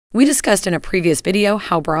We discussed in a previous video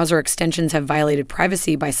how browser extensions have violated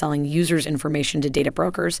privacy by selling users' information to data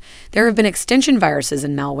brokers. There have been extension viruses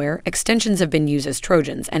and malware. Extensions have been used as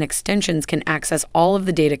Trojans, and extensions can access all of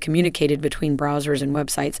the data communicated between browsers and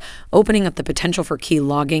websites, opening up the potential for key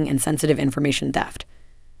logging and sensitive information theft.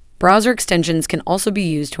 Browser extensions can also be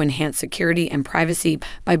used to enhance security and privacy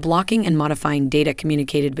by blocking and modifying data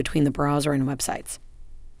communicated between the browser and websites.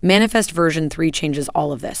 Manifest version 3 changes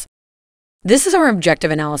all of this. This is our objective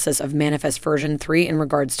analysis of Manifest version 3 in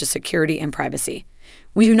regards to security and privacy.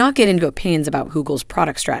 We do not get into opinions about Google's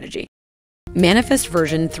product strategy. Manifest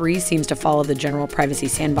version 3 seems to follow the general privacy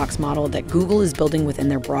sandbox model that Google is building within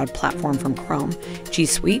their broad platform from Chrome, G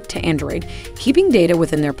Suite to Android, keeping data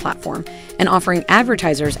within their platform and offering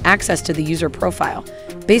advertisers access to the user profile,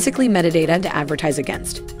 basically metadata to advertise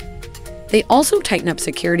against. They also tighten up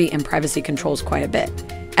security and privacy controls quite a bit.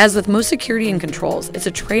 As with most security and controls, it's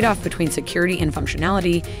a trade-off between security and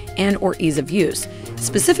functionality and/or ease of use,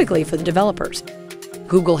 specifically for the developers.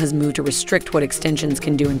 Google has moved to restrict what extensions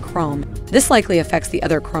can do in Chrome. This likely affects the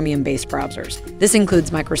other Chromium-based browsers. This includes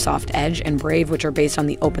Microsoft Edge and Brave, which are based on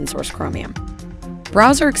the open-source Chromium.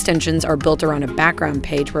 Browser extensions are built around a background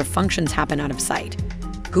page where functions happen out of sight.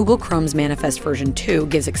 Google Chrome's Manifest version 2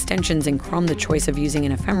 gives extensions in Chrome the choice of using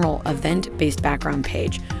an ephemeral, event-based background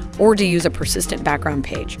page, or to use a persistent background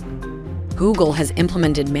page. Google has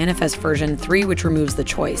implemented Manifest version 3, which removes the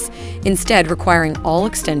choice, instead requiring all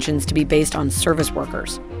extensions to be based on service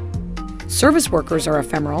workers. Service workers are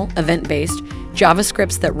ephemeral, event-based,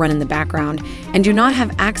 JavaScripts that run in the background and do not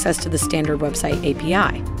have access to the standard website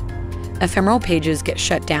API. Ephemeral pages get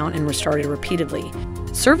shut down and restarted repeatedly.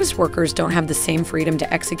 Service workers don't have the same freedom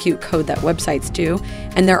to execute code that websites do,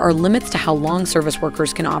 and there are limits to how long service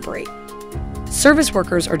workers can operate. Service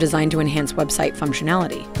workers are designed to enhance website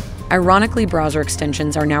functionality. Ironically, browser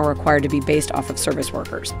extensions are now required to be based off of service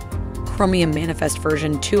workers. Chromium Manifest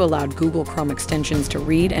version 2 allowed Google Chrome extensions to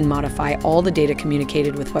read and modify all the data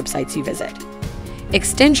communicated with websites you visit.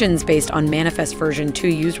 Extensions based on Manifest version 2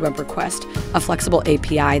 use web request, a flexible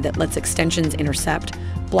API that lets extensions intercept,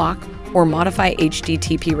 block, or modify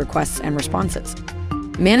HTTP requests and responses.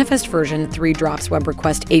 Manifest version 3 drops web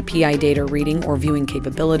request API data reading or viewing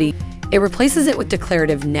capability. It replaces it with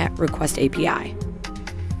declarative NET request API.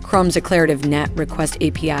 Chrome's declarative NET request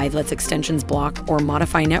API lets extensions block or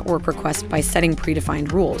modify network requests by setting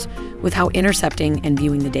predefined rules without intercepting and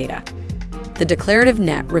viewing the data. The declarative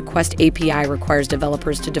NET request API requires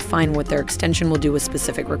developers to define what their extension will do with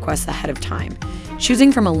specific requests ahead of time,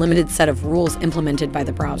 choosing from a limited set of rules implemented by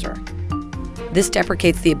the browser. This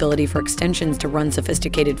deprecates the ability for extensions to run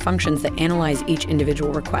sophisticated functions that analyze each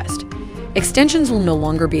individual request. Extensions will no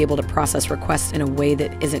longer be able to process requests in a way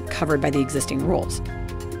that isn't covered by the existing rules.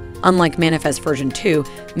 Unlike Manifest version 2,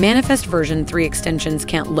 Manifest version 3 extensions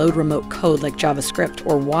can't load remote code like JavaScript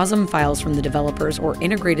or WASM files from the developers or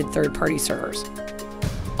integrated third-party servers.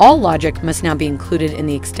 All logic must now be included in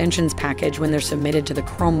the extensions package when they're submitted to the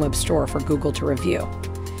Chrome Web Store for Google to review.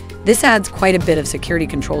 This adds quite a bit of security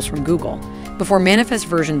controls from Google. Before Manifest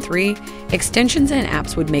version 3, extensions and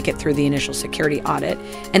apps would make it through the initial security audit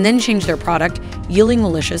and then change their product, yielding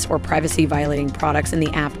malicious or privacy-violating products in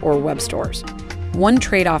the app or web stores. One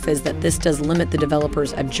trade-off is that this does limit the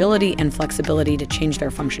developers' agility and flexibility to change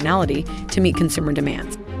their functionality to meet consumer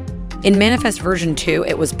demands. In Manifest version 2,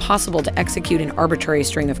 it was possible to execute an arbitrary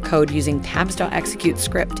string of code using tabs.execute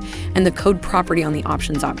script and the code property on the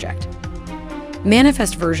options object.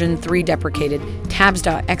 Manifest version 3 deprecated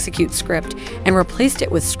tabs.execute script and replaced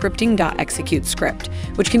it with scripting.execute script,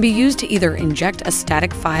 which can be used to either inject a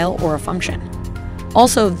static file or a function.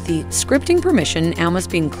 Also, the scripting permission now must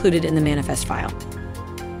be included in the manifest file.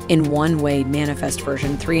 In one way, Manifest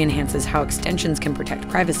version 3 enhances how extensions can protect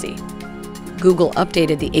privacy. Google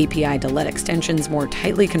updated the API to let extensions more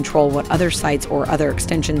tightly control what other sites or other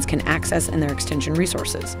extensions can access in their extension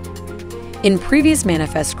resources. In previous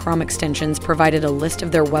Manifest, Chrome extensions provided a list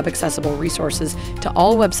of their web-accessible resources to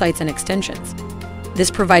all websites and extensions. This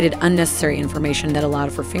provided unnecessary information that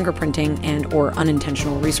allowed for fingerprinting and/or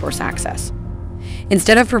unintentional resource access.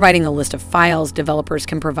 Instead of providing a list of files, developers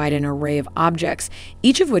can provide an array of objects,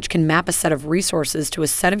 each of which can map a set of resources to a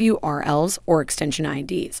set of URLs or extension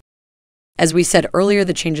IDs. As we said earlier,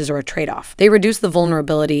 the changes are a trade-off. They reduce the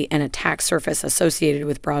vulnerability and attack surface associated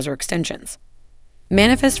with browser extensions.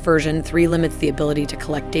 Manifest version 3 limits the ability to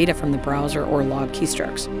collect data from the browser or log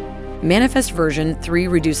keystrokes. Manifest version 3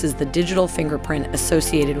 reduces the digital fingerprint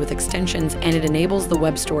associated with extensions, and it enables the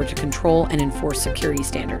web store to control and enforce security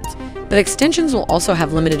standards. But extensions will also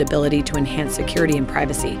have limited ability to enhance security and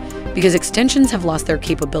privacy, because extensions have lost their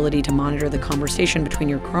capability to monitor the conversation between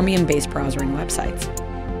your Chromium-based browser and websites.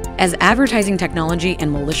 As advertising technology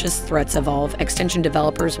and malicious threats evolve, extension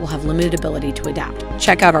developers will have limited ability to adapt.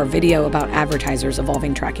 Check out our video about advertisers'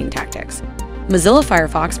 evolving tracking tactics. Mozilla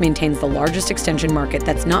Firefox maintains the largest extension market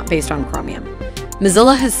that's not based on Chromium.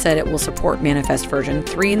 Mozilla has said it will support Manifest version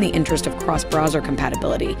 3 in the interest of cross-browser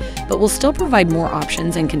compatibility, but will still provide more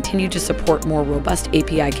options and continue to support more robust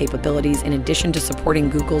API capabilities in addition to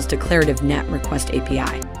supporting Google's declarative NET request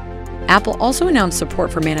API. Apple also announced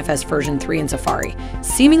support for Manifest version 3 in Safari,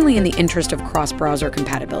 seemingly in the interest of cross-browser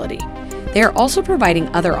compatibility. They are also providing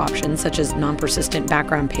other options such as non-persistent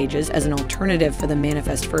background pages as an alternative for the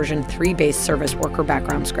Manifest version 3-based service worker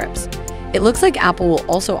background scripts. It looks like Apple will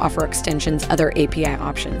also offer extensions other API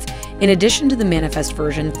options, in addition to the Manifest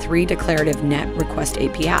version 3 declarative NET request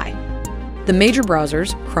API. The major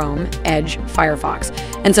browsers, Chrome, Edge, Firefox,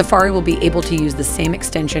 and Safari will be able to use the same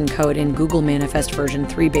extension code in Google Manifest version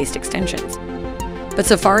 3-based extensions. But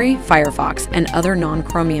Safari, Firefox, and other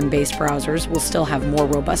non-Chromium-based browsers will still have more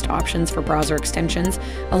robust options for browser extensions,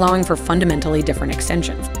 allowing for fundamentally different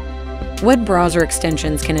extensions. Web browser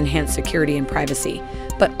extensions can enhance security and privacy,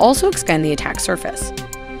 but also expand the attack surface.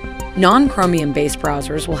 Non-Chromium-based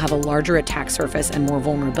browsers will have a larger attack surface and more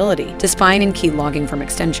vulnerability to spying and key logging from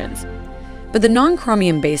extensions. But the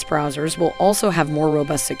non-Chromium-based browsers will also have more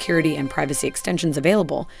robust security and privacy extensions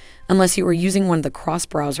available unless you are using one of the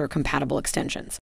cross-browser compatible extensions.